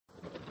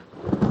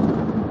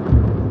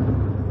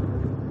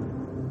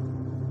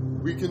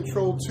We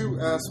control two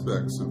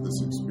aspects of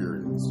this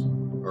experience,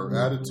 our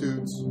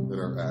attitudes and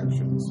our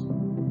actions.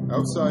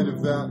 Outside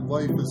of that,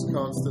 life is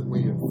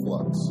constantly in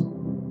flux.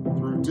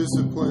 Through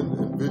discipline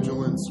and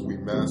vigilance, we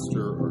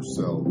master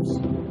ourselves.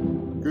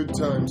 Good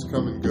times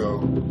come and go.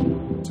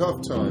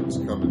 Tough times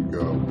come and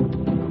go.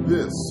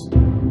 This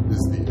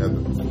is the ebb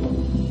and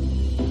flow.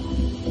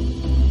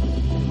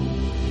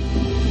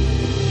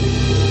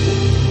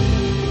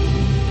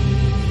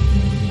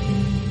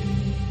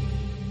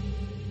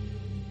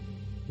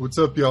 What's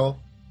up, y'all?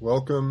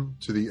 Welcome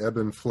to the Ebb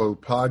and Flow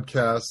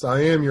podcast.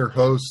 I am your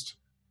host,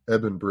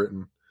 Eben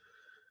Britton.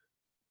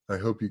 I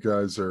hope you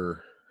guys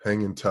are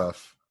hanging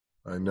tough.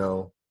 I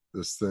know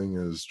this thing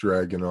is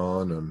dragging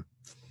on and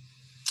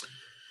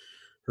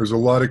there's a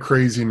lot of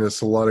craziness,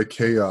 a lot of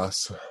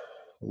chaos, a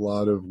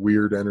lot of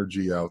weird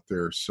energy out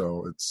there.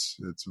 So it's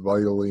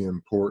vitally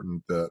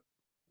important that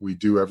we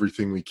do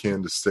everything we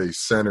can to stay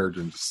centered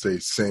and to stay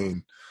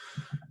sane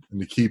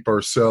and to keep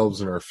ourselves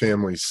and our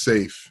families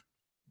safe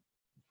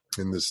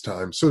in this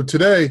time. So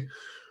today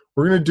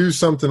we're going to do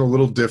something a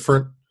little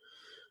different.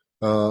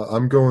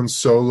 I'm going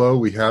solo.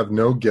 We have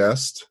no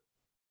guest,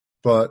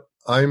 but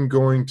I'm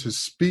going to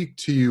speak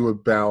to you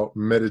about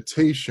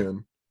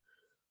meditation,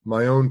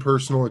 my own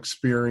personal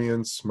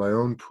experience, my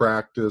own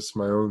practice,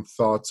 my own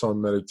thoughts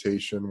on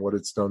meditation, what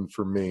it's done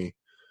for me,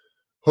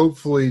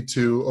 hopefully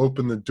to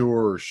open the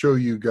door or show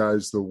you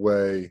guys the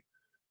way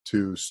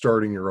to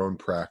starting your own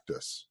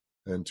practice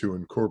and to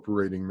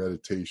incorporating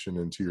meditation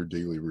into your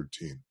daily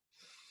routine.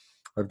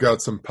 I've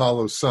got some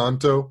Palo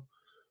Santo,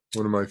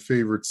 one of my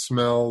favorite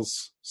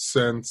smells,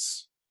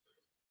 scents.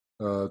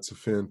 It's a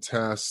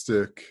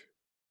fantastic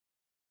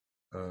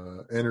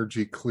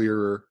energy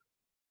clearer,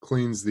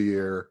 cleans the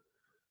air.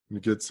 I'm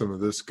going to get some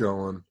of this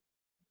going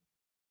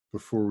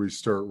before we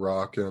start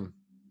rocking.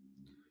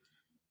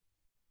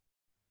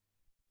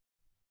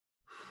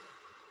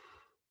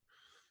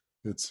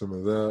 Get some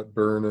of that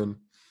burning.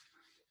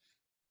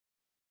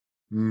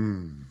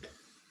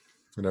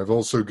 And I've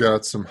also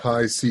got some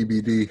high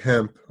CBD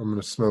hemp I'm going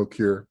to smoke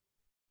here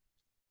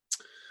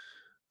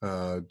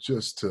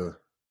just to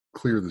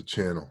clear the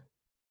channel.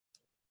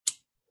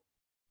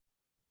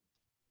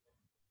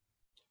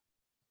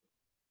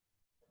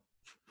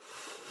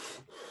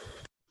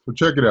 So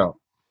check it out.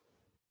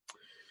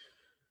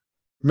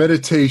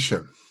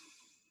 Meditation.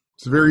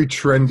 It's very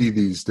trendy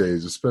these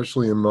days,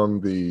 especially among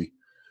the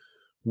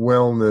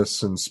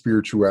wellness and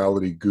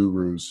spirituality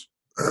gurus.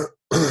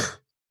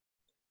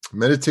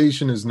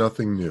 Meditation is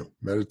nothing new.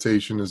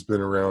 Meditation has been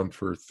around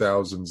for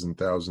thousands and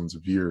thousands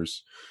of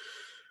years.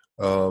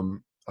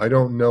 I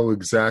don't know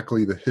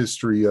exactly the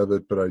history of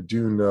it, but I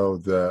do know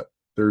that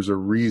there's a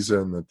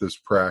reason that this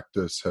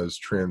practice has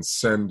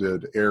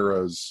transcended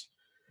eras,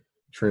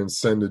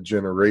 transcended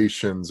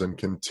generations, and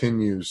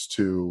continues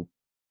to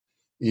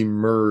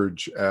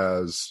emerge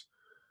as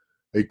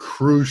a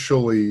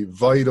crucially,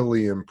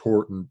 vitally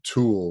important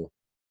tool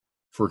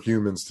for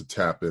humans to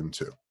tap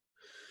into.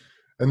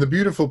 And the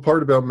beautiful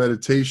part about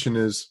meditation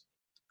is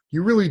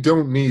you really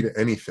don't need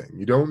anything.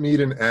 You don't need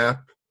an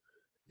app.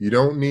 You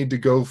don't need to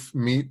go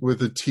meet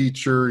with a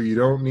teacher. You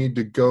don't need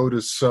to go to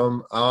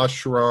some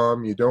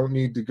ashram. You don't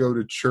need to go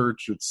to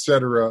church,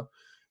 etc.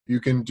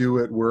 You can do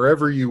it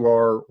wherever you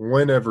are,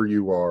 whenever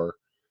you are,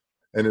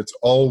 and it's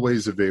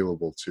always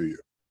available to you.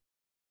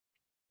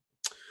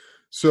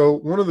 So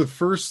one of the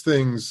first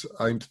things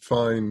I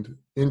find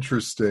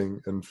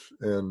interesting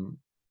and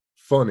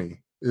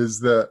funny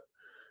is that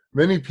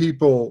many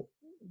people,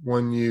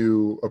 when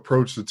you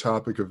approach the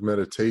topic of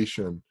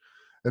meditation,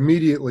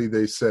 immediately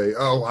they say,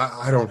 oh,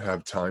 I don't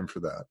have time for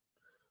that.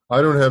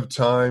 I don't have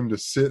time to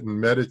sit and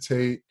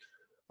meditate.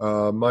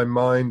 My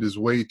mind is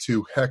way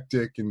too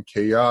hectic and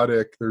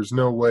chaotic. There's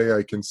no way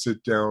I can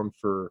sit down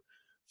for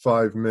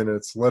 5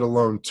 minutes, let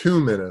alone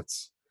 2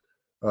 minutes,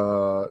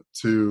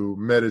 to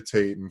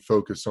meditate and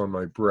focus on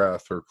my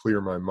breath or clear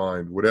my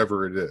mind,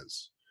 whatever it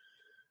is.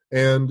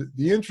 And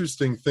the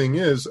interesting thing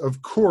is,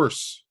 of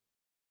course,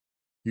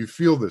 you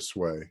feel this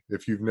way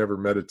if you've never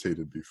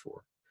meditated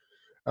before.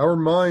 Our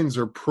minds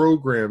are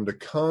programmed to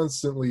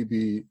constantly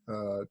be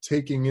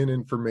taking in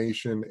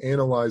information,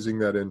 analyzing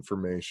that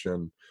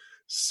information,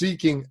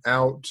 seeking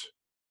out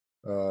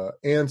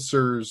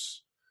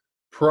answers,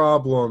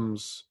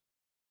 problems,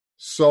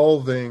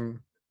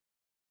 solving,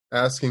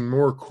 asking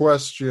more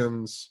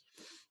questions.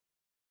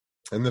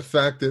 And the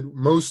fact that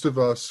most of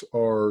us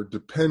are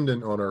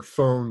dependent on our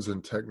phones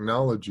and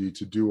technology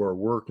to do our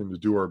work and to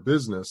do our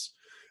business,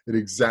 it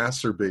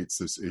exacerbates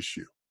this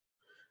issue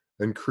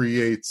and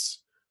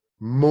creates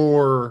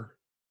more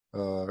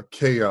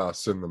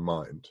chaos in the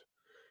mind.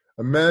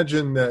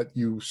 Imagine that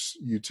you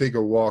take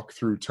a walk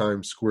through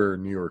Times Square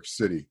in New York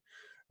City,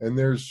 and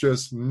there's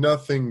just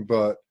nothing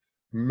but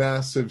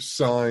massive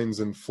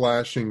signs and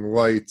flashing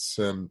lights,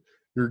 and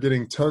you're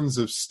getting tons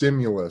of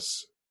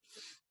stimulus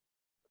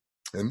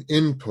and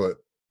input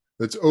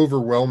that's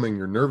overwhelming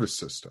your nervous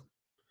system.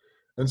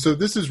 And so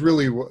this is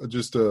really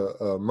just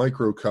a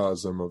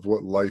microcosm of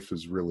what life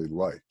is really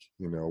like.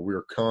 You know,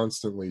 we're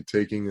constantly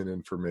taking in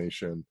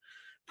information,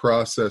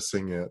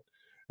 processing it,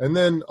 And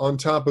then on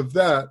top of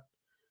that,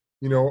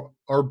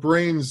 our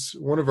brains,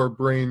 one of our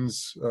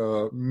brain's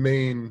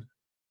main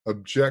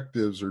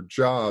objectives or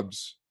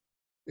jobs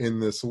in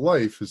this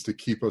life is to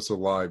keep us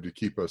alive, to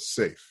keep us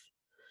safe.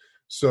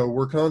 So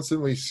we're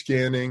constantly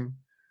scanning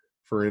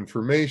for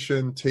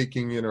information,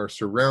 taking in our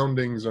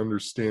surroundings,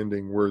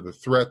 understanding where the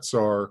threats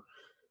are,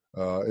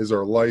 is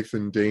our life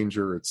in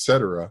danger,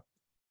 etc.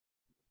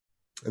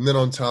 And then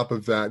on top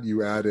of that,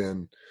 you add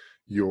in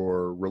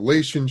your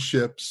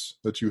relationships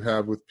that you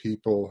have with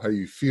people, how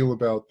you feel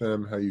about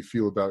them, how you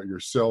feel about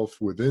yourself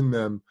within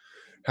them,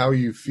 how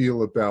you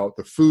feel about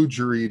the food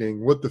you're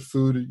eating, what the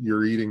food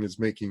you're eating is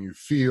making you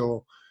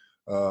feel,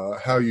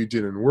 how you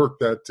did in work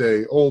that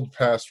day, old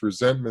past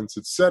resentments,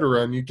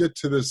 etc. And you get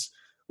to this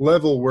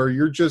level where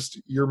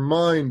your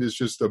mind is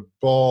just a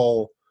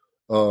ball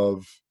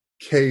of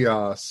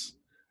chaos,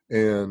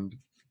 and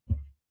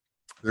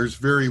there's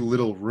very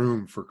little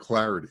room for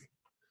clarity.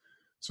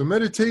 So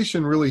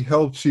meditation really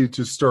helps you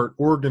to start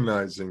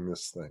organizing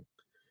this thing,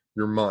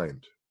 your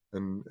mind,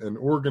 and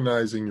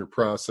organizing your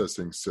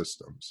processing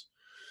systems.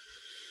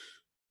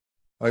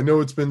 I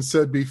know it's been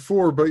said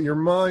before, but your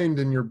mind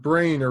and your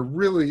brain are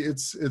really,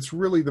 it's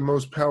really the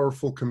most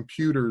powerful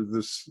computer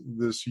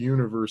this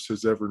universe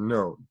has ever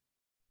known.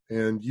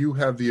 And you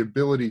have the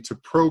ability to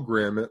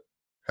program it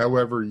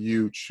however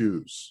you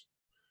choose.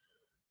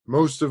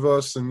 Most of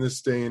us in this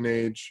day and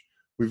age,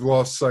 we've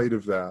lost sight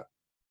of that.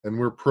 And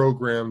we're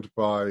programmed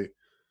by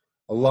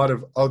a lot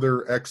of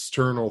other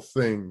external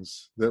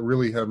things that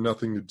really have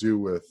nothing to do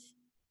with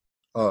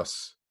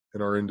us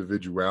and our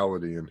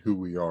individuality and who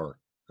we are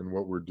and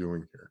what we're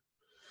doing here.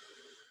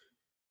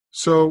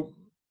 So,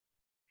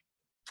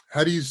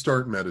 how do you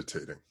start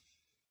meditating?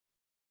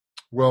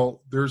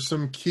 Well, there's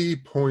some key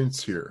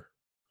points here.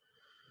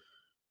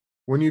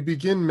 When you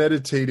begin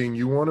meditating,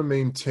 you want to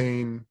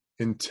maintain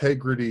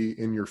integrity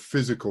in your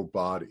physical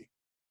body.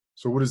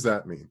 So what does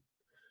that mean?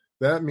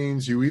 That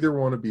means you either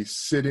want to be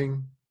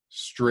sitting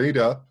straight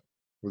up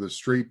with a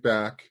straight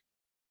back,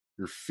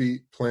 your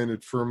feet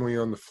planted firmly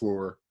on the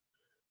floor,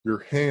 your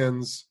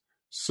hands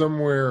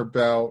somewhere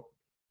about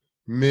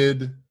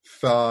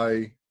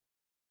mid-thigh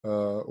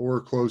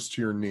or close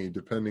to your knee,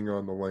 depending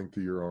on the length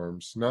of your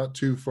arms. Not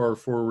too far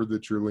forward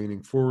that you're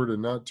leaning forward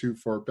and not too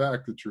far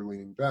back that you're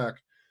leaning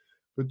back,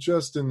 but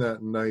just in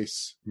that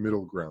nice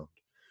middle ground.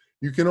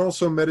 You can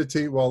also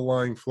meditate while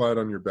lying flat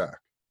on your back.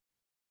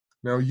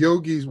 Now,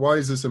 yogis, why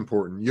is this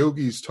important?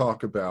 Yogis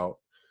talk about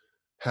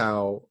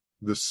how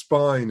the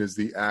spine is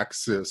the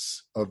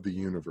axis of the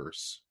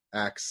universe.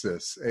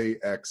 Axis,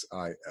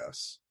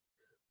 A-X-I-S.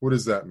 What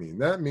does that mean?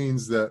 That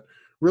means that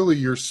really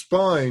your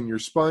spine, your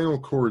spinal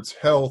cord's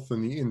health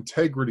and the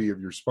integrity of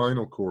your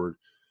spinal cord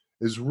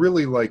is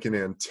really like an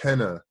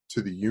antenna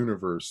to the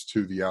universe,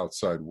 to the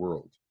outside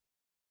world.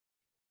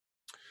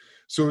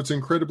 So it's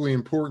incredibly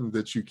important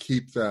that you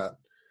keep that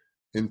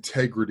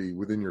integrity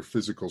within your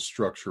physical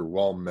structure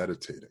while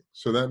meditating.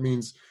 So that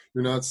means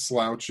you're not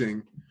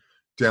slouching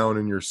down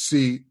in your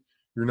seat,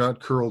 you're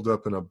not curled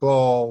up in a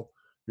ball,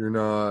 you're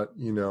not,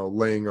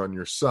 laying on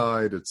your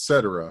side,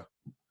 etc.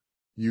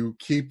 You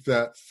keep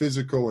that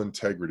physical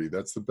integrity.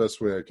 That's the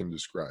best way I can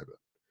describe it.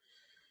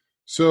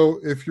 So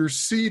if you're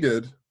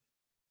seated,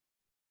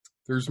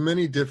 there's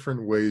many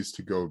different ways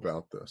to go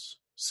about this,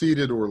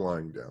 seated or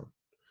lying down.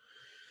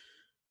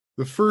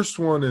 The first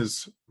one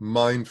is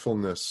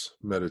mindfulness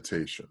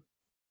meditation.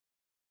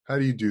 How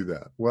do you do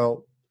that?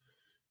 Well,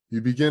 you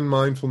begin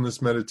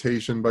mindfulness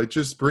meditation by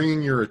just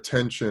bringing your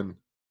attention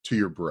to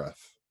your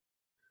breath.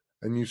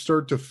 And you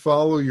start to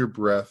follow your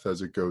breath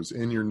as it goes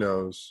in your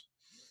nose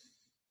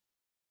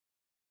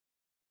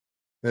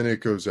and it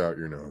goes out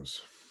your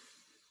nose.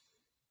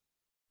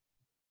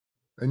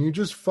 And you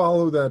just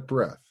follow that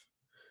breath.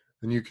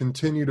 And you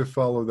continue to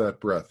follow that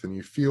breath. And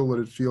you feel what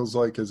it feels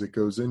like as it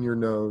goes in your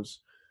nose,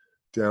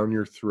 down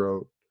your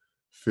throat,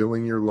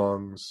 filling your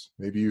lungs.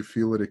 Maybe you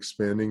feel it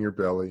expanding your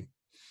belly.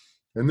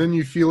 And then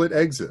you feel it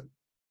exit.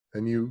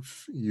 And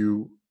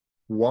you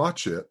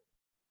watch it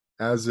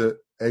as it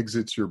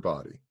exits your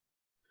body.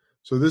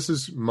 So this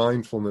is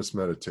mindfulness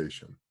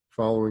meditation,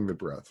 following the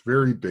breath.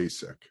 Very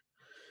basic.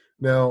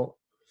 Now,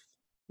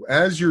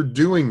 as you're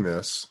doing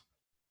this,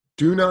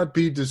 do not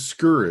be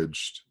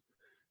discouraged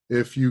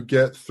if you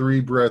get 3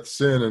 breaths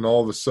in and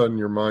all of a sudden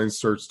your mind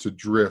starts to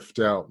drift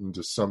out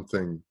into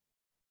something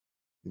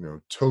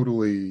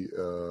totally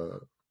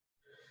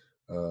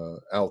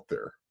out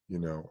there.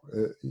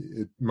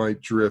 It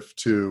might drift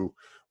to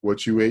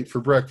what you ate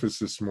for breakfast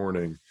this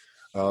morning,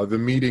 the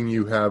meeting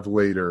you have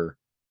later,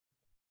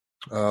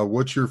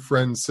 what your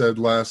friend said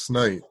last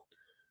night,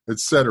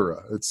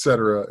 etc.,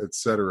 etc.,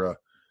 etc.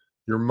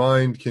 Your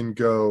mind can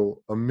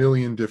go a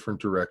million different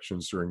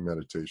directions during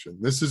meditation.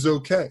 This is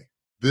okay.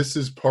 This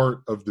is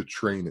part of the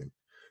training.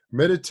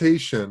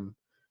 Meditation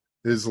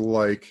is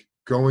like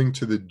going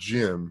to the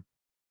gym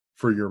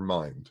for your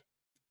mind.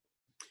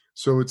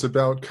 So it's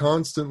about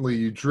constantly,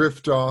 you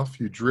drift off,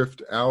 you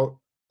drift out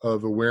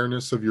of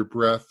awareness of your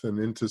breath and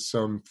into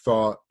some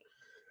thought.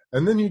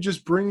 And then you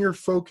just bring your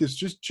focus,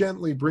 just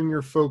gently bring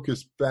your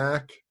focus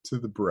back to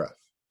the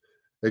breath.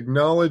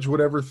 Acknowledge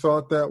whatever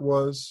thought that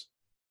was,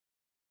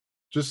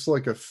 just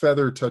like a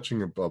feather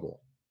touching a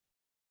bubble.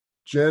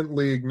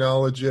 Gently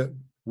acknowledge it,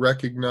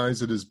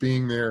 recognize it as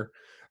being there,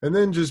 and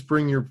then just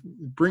bring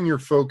your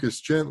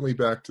focus gently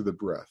back to the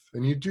breath.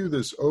 And you do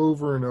this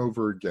over and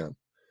over again.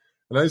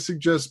 And I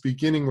suggest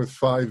beginning with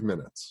 5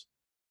 minutes.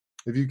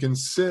 If you can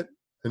sit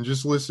and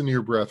just listen to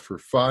your breath for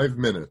 5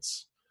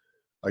 minutes,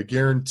 I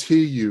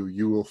guarantee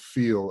you will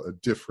feel a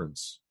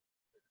difference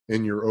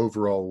in your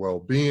overall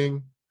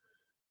well-being,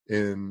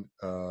 in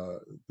the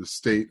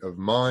state of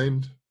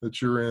mind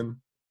that you're in,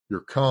 your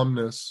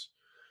calmness,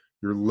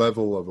 your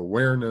level of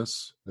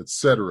awareness,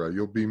 etc.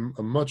 You'll be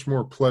a much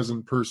more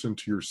pleasant person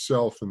to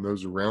yourself and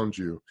those around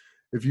you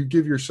if you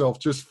give yourself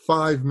just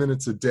 5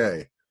 minutes a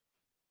day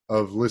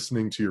of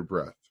listening to your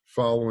breath,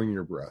 following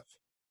your breath.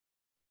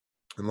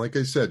 And like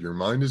I said, your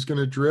mind is going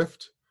to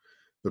drift.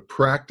 The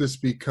practice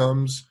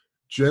becomes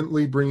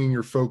gently bringing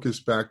your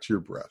focus back to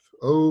your breath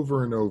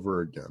over and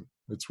over again.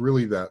 It's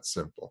really that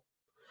simple.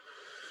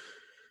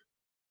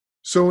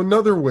 So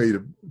another way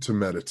to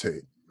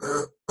meditate.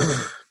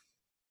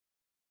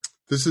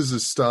 This is a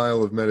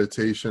style of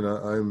meditation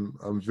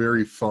I'm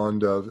very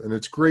fond of, and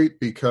it's great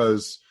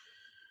because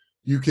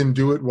you can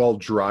do it while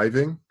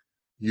driving.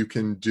 You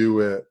can do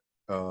it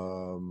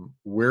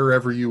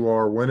wherever you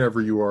are,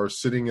 whenever you are,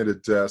 sitting at a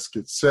desk,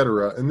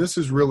 etc. And this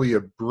is really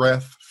a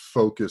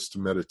breath-focused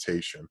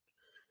meditation.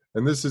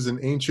 And this is an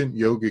ancient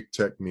yogic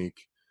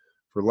technique,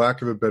 for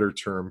lack of a better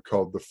term,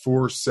 called the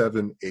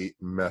 4-7-8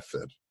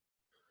 method.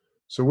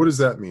 So what does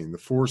that mean, the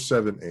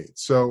 4-7-8?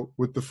 So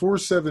with the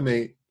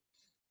 4-7-8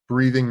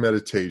 breathing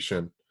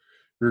meditation,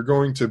 you're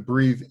going to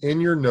breathe in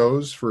your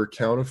nose for a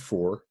count of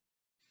 4,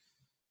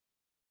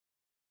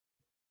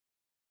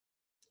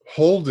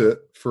 hold it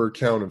for a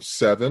count of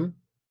 7,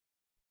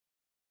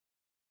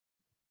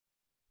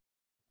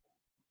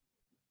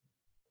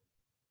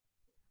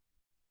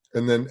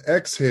 and then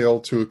exhale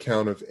to a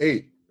count of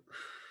 8.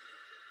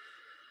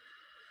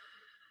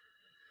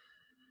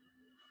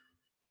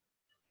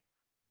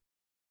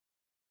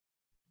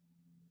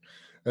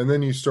 And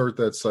then you start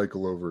that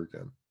cycle over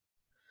again.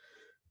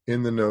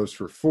 In the nose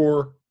for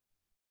 4,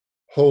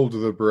 hold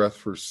the breath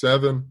for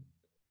 7,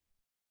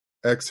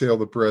 exhale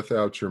the breath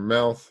out your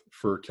mouth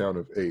for a count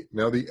of 8.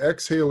 Now the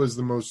exhale is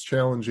the most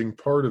challenging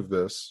part of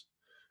this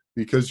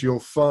because you'll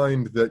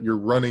find that you're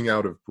running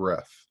out of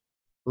breath.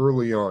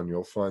 Early on,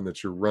 you'll find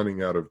that you're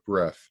running out of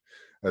breath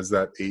as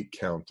that 8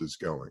 count is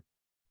going.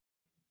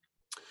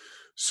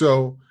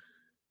 So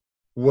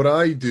what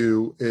I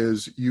do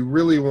is you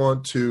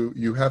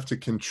have to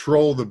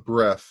control the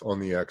breath on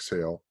the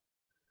exhale.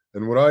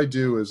 And what I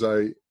do is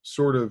I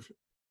sort of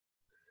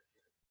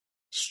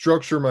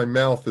structure my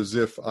mouth as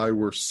if I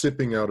were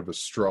sipping out of a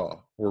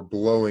straw or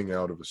blowing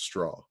out of a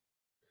straw.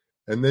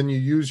 And then you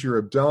use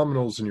your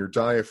abdominals and your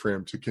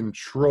diaphragm to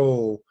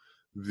control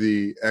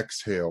the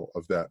exhale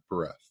of that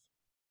breath.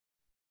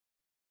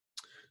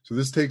 So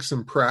this takes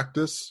some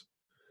practice.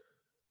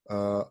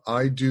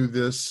 I do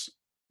this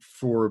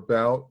for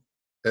about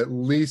at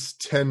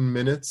least 10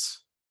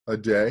 minutes a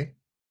day,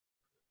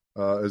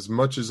 as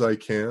much as I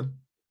can.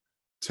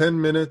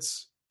 10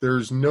 minutes,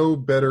 there's no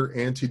better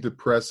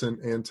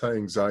antidepressant,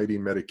 anti-anxiety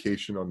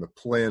medication on the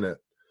planet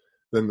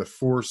than the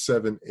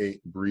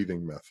 4-7-8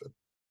 breathing method.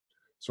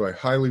 So I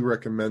highly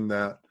recommend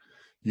that.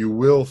 You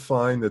will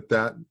find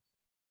that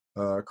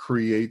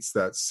creates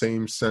that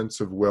same sense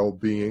of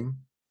well-being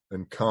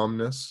and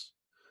calmness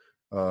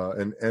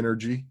and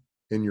energy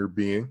in your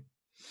being.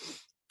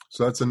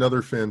 So that's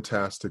another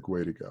fantastic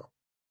way to go.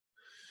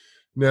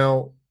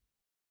 Now,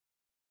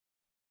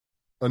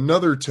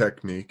 another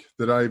technique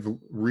that I've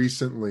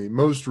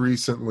most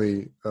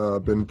recently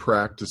been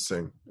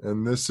practicing,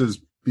 and this has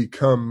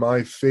become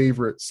my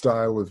favorite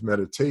style of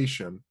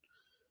meditation,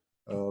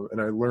 and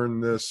I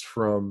learned this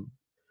from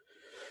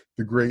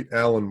the great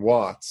Alan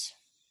Watts,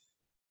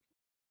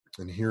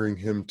 and hearing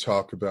him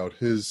talk about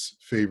his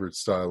favorite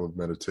style of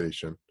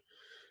meditation.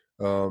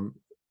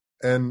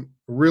 And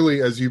really,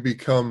 as you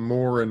become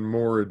more and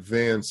more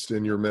advanced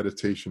in your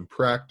meditation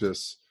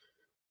practice,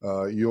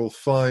 you'll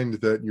find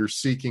that you're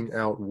seeking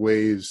out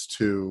ways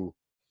to,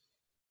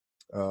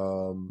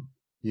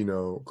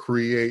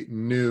 create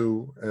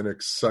new and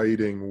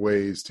exciting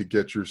ways to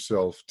get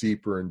yourself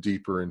deeper and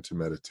deeper into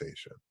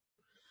meditation.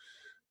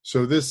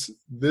 So this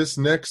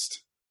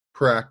next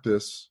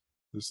practice,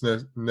 this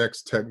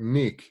next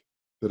technique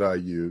that I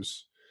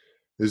use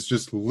is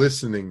just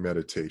listening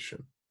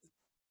meditation.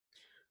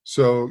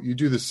 So you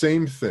do the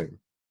same thing.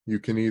 You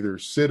can either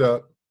sit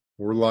up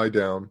or lie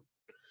down.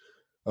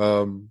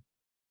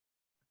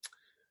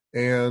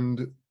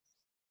 And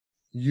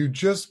you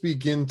just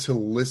begin to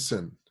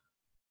listen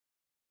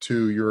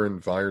to your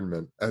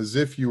environment as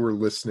if you were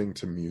listening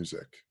to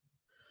music.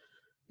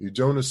 You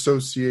don't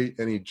associate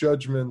any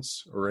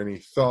judgments or any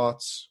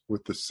thoughts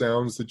with the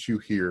sounds that you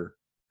hear,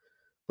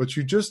 but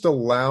you just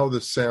allow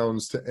the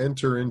sounds to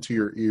enter into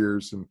your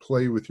ears and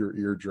play with your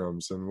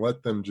eardrums and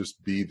let them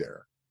just be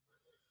there.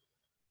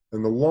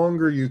 And the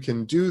longer you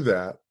can do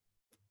that,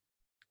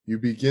 you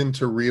begin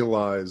to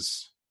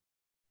realize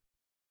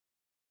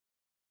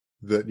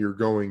that you're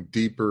going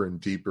deeper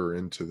and deeper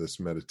into this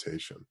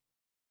meditation.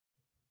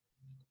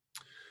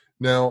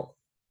 Now,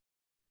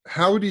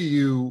 how do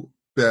you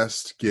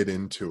best get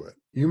into it?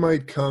 You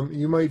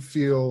might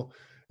feel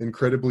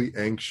incredibly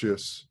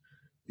anxious.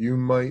 You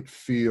might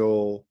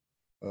feel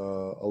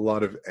a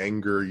lot of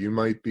anger. You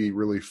might be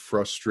really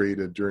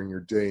frustrated during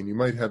your day, and you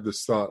might have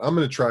this thought, I'm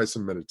going to try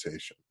some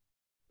meditation.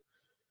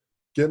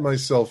 Get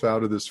myself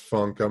out of this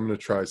funk. I'm going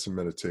to try some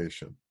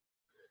meditation.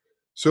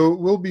 So it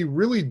will be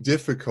really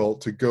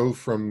difficult to go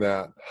from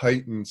that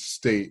heightened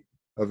state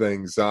of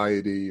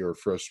anxiety or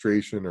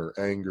frustration or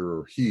anger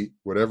or heat,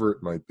 whatever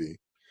it might be,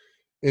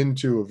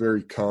 into a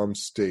very calm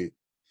state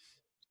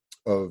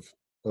of,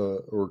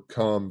 or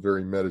calm,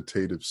 very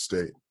meditative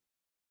state.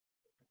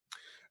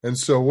 And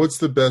so what's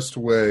the best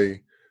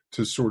way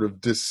to sort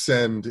of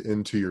descend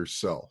into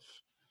yourself?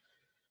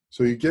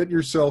 So you get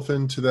yourself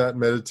into that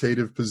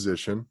meditative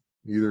position,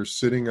 either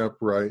sitting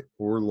upright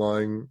or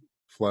lying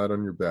flat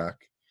on your back.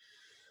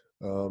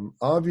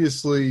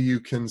 Obviously,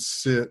 you can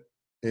sit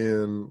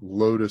in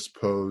lotus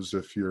pose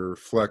if you're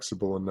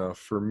flexible enough.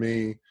 For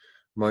me,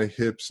 my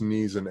hips,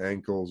 knees, and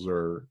ankles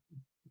are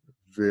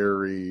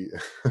very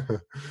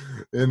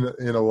in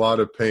a lot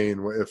of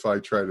pain if I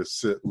try to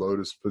sit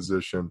lotus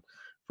position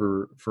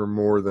for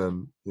more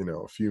than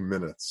a few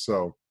minutes.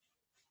 So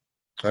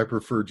I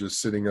prefer just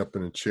sitting up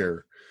in a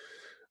chair.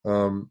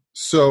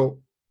 So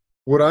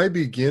what I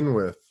begin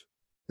with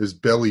is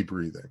belly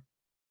breathing.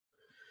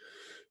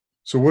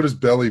 So what is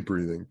belly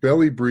breathing?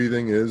 Belly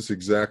breathing is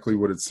exactly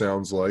what it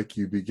sounds like.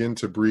 You begin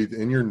to breathe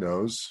in your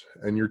nose,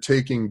 and you're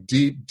taking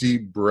deep,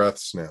 deep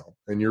breaths now.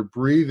 And you're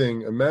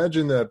breathing,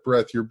 imagine that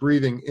breath, you're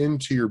breathing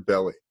into your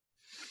belly.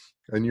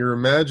 And you're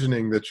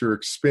imagining that you're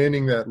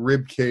expanding that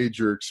rib cage,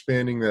 you're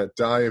expanding that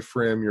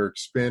diaphragm, you're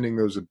expanding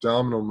those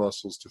abdominal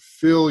muscles to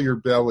fill your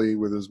belly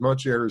with as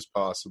much air as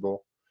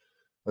possible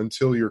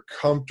until you're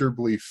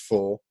comfortably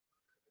full.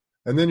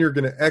 And then you're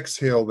going to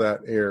exhale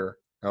that air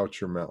out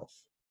your mouth.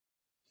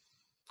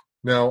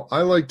 Now,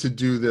 I like to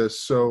do this.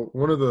 So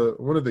one of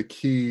the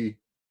key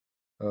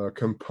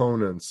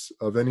components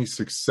of any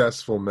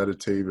successful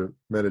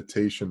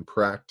meditation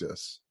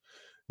practice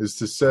is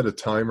to set a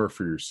timer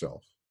for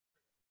yourself.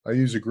 I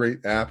use a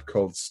great app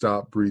called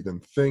Stop, Breathe,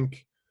 and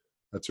Think.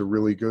 That's a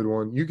really good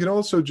one. You can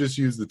also just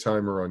use the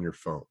timer on your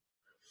phone.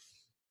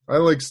 I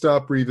like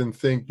Stop, Breathe, and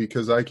Think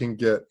because I can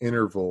get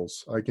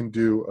intervals. I can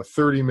do a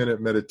 30-minute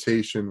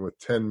meditation with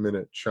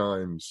 10-minute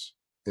chimes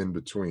in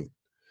between.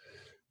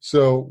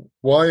 So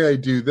why I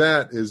do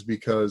that is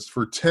because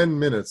for 10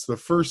 minutes, the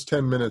first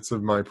 10 minutes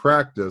of my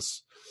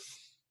practice,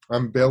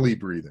 I'm belly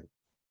breathing.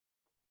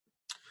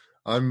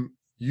 I'm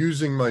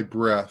using my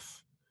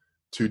breath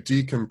to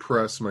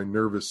decompress my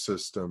nervous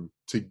system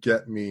to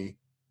get me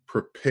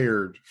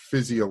prepared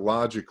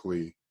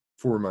physiologically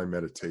for my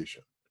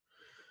meditation.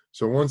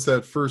 So once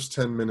that first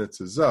 10 minutes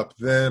is up,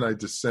 then I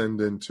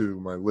descend into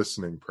my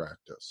listening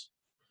practice.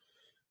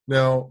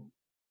 Now,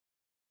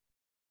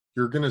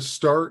 you're going to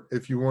start,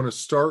 if you want to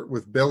start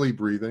with belly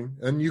breathing,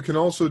 and you can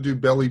also do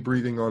belly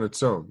breathing on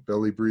its own.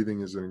 Belly breathing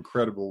is an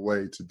incredible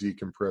way to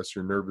decompress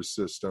your nervous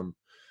system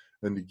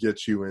and to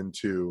get you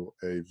into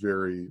a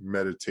very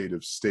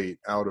meditative state,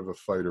 out of a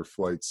fight or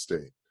flight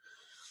state,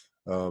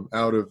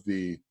 out of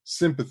the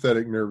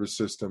sympathetic nervous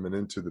system and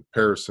into the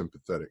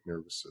parasympathetic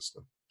nervous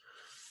system.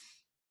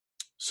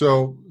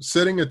 So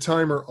setting a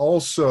timer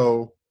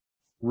also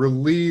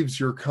relieves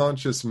your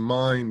conscious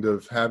mind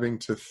of having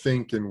to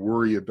think and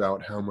worry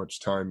about how much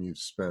time you've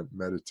spent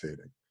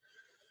meditating.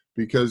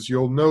 Because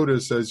you'll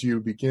notice as you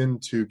begin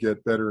to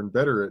get better and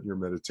better at your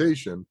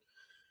meditation,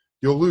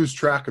 you'll lose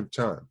track of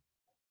time.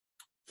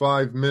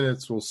 5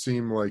 minutes will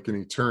seem like an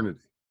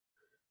eternity.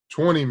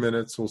 20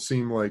 minutes will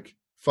seem like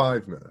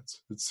 5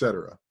 minutes,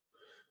 etc.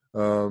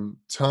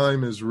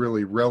 Time is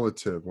really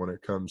relative when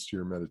it comes to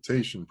your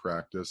meditation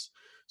practice.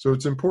 So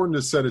it's important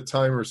to set a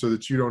timer so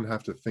that you don't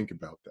have to think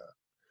about that.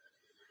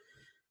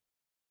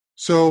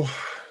 So,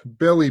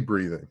 belly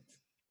breathing.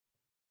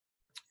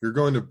 You're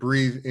going to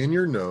breathe in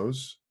your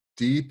nose,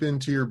 deep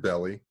into your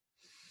belly.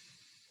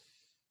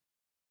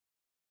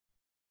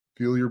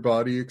 Feel your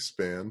body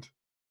expand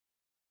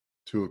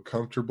to a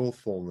comfortable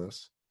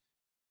fullness.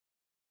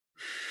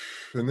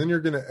 And then you're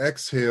going to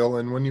exhale.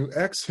 And when you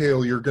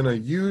exhale, you're going to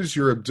use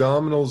your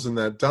abdominals and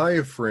that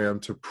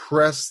diaphragm to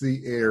press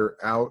the air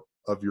out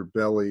of your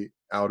belly,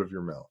 out of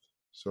your mouth.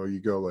 So you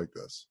go like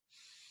this.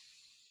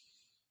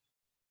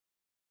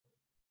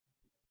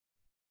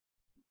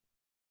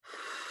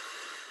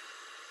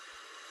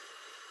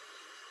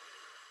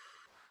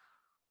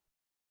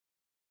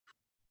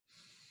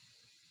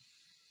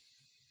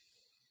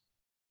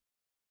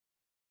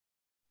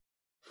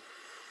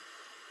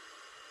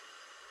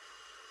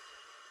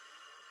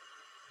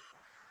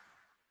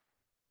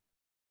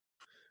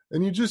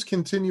 And you just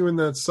continue in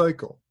that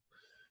cycle.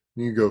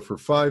 You go for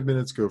 5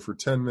 minutes, go for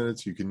 10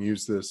 minutes. You can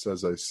use this,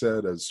 as I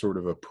said, as sort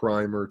of a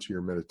primer to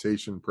your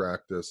meditation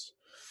practice.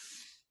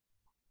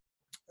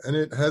 And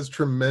it has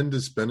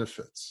tremendous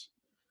benefits: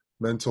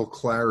 mental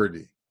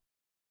clarity,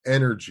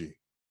 energy,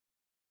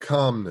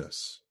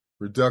 calmness,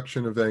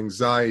 reduction of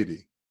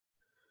anxiety,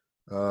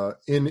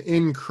 an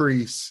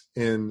increase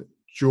in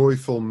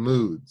joyful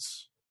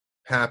moods,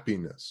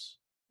 happiness,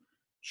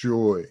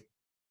 joy,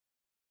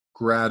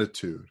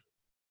 gratitude,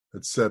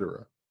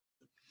 etc.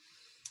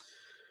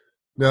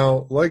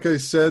 Now, like I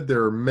said,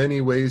 there are many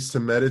ways to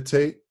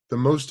meditate. The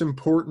most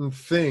important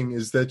thing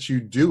is that you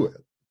do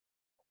it.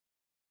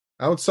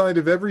 Outside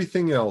of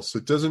everything else,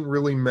 it doesn't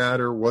really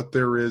matter what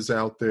there is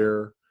out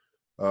there,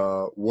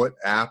 what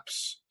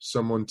apps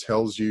someone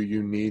tells you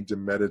you need to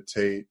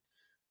meditate.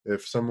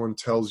 If someone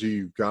tells you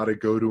you've got to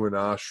go to an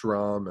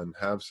ashram and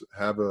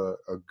have a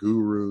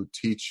guru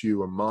teach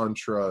you a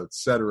mantra,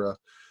 etc.,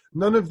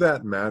 none of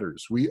that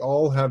matters. We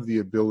all have the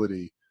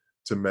ability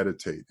to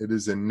meditate. It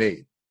is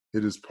innate.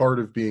 It is part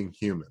of being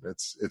human.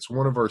 It's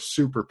one of our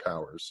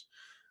superpowers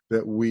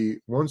that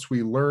once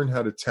we learn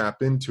how to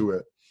tap into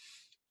it,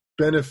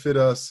 benefit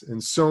us in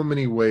so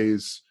many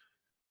ways.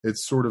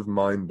 It's sort of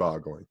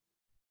mind-boggling.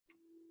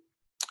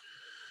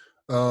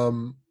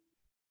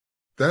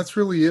 That's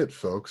really it,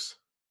 folks.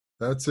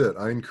 That's it.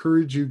 I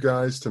encourage you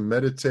guys to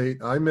meditate.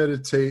 I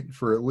meditate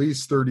for at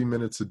least 30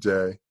 minutes a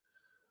day.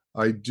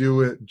 I do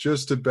it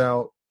just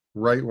about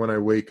right when I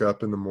wake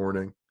up in the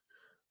morning.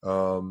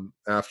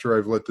 After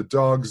I've let the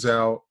dogs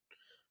out,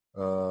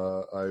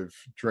 I've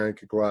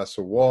drank a glass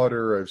of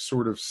water, I've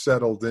sort of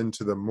settled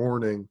into the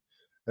morning,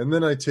 and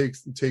then I take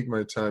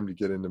my time to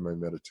get into my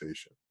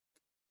meditation.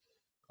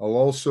 I'll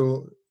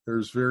also,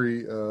 there's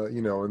very,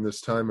 in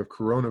this time of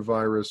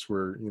coronavirus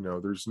where,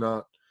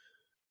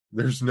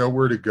 there's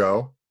nowhere to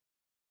go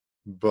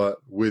but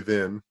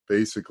within,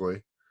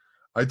 basically.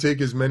 I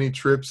take as many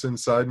trips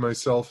inside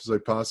myself as I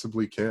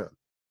possibly can.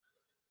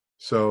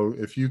 So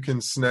if you can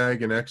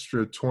snag an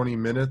extra 20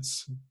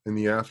 minutes in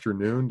the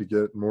afternoon to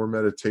get more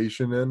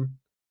meditation in,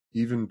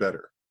 even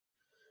better.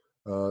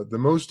 The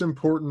most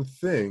important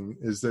thing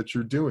is that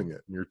you're doing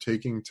it and you're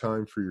taking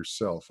time for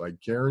yourself. I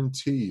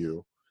guarantee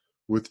you,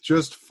 with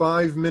just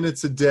 5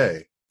 minutes a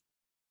day,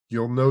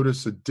 you'll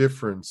notice a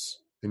difference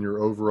in your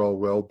overall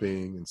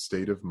well-being and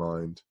state of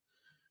mind,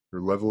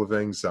 your level of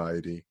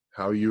anxiety,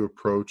 how you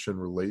approach and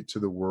relate to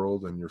the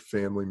world and your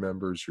family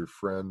members, your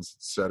friends,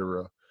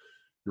 etc.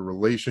 Your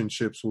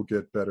relationships will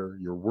get better.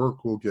 Your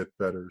work will get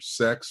better.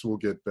 Sex will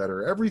get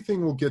better.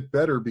 Everything will get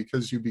better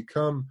because you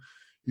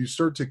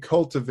start to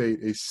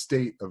cultivate a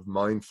state of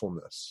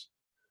mindfulness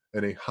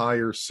and a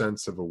higher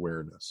sense of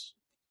awareness.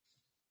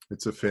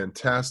 It's a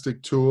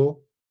fantastic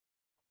tool.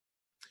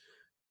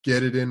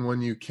 Get it in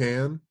when you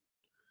can.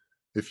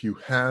 If you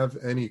have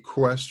any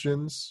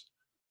questions,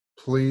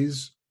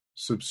 please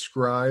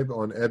subscribe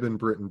on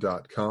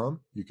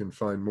ebenbritton.com. You can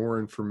find more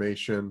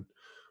information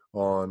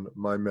on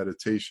my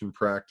meditation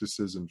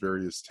practices and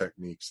various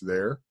techniques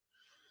there.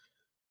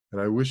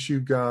 And I wish you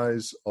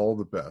guys all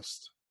the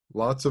best.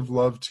 Lots of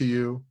love to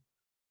you.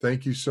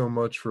 Thank you so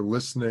much for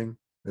listening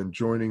and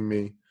joining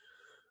me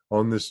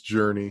on this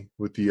journey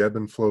with the Ebb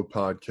and Flow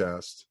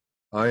podcast.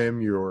 I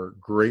am your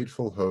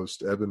grateful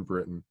host, Eben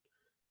Britton.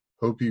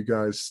 Hope you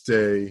guys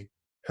stay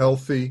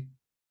healthy,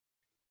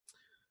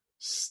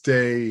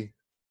 stay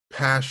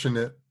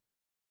passionate,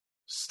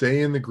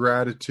 stay in the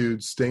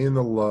gratitude, stay in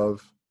the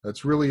love.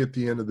 That's really, at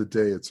the end of the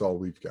day, it's all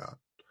we've got.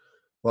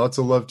 Lots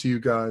of love to you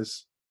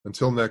guys.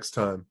 Until next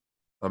time,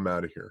 I'm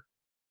out of here.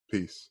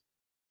 Peace.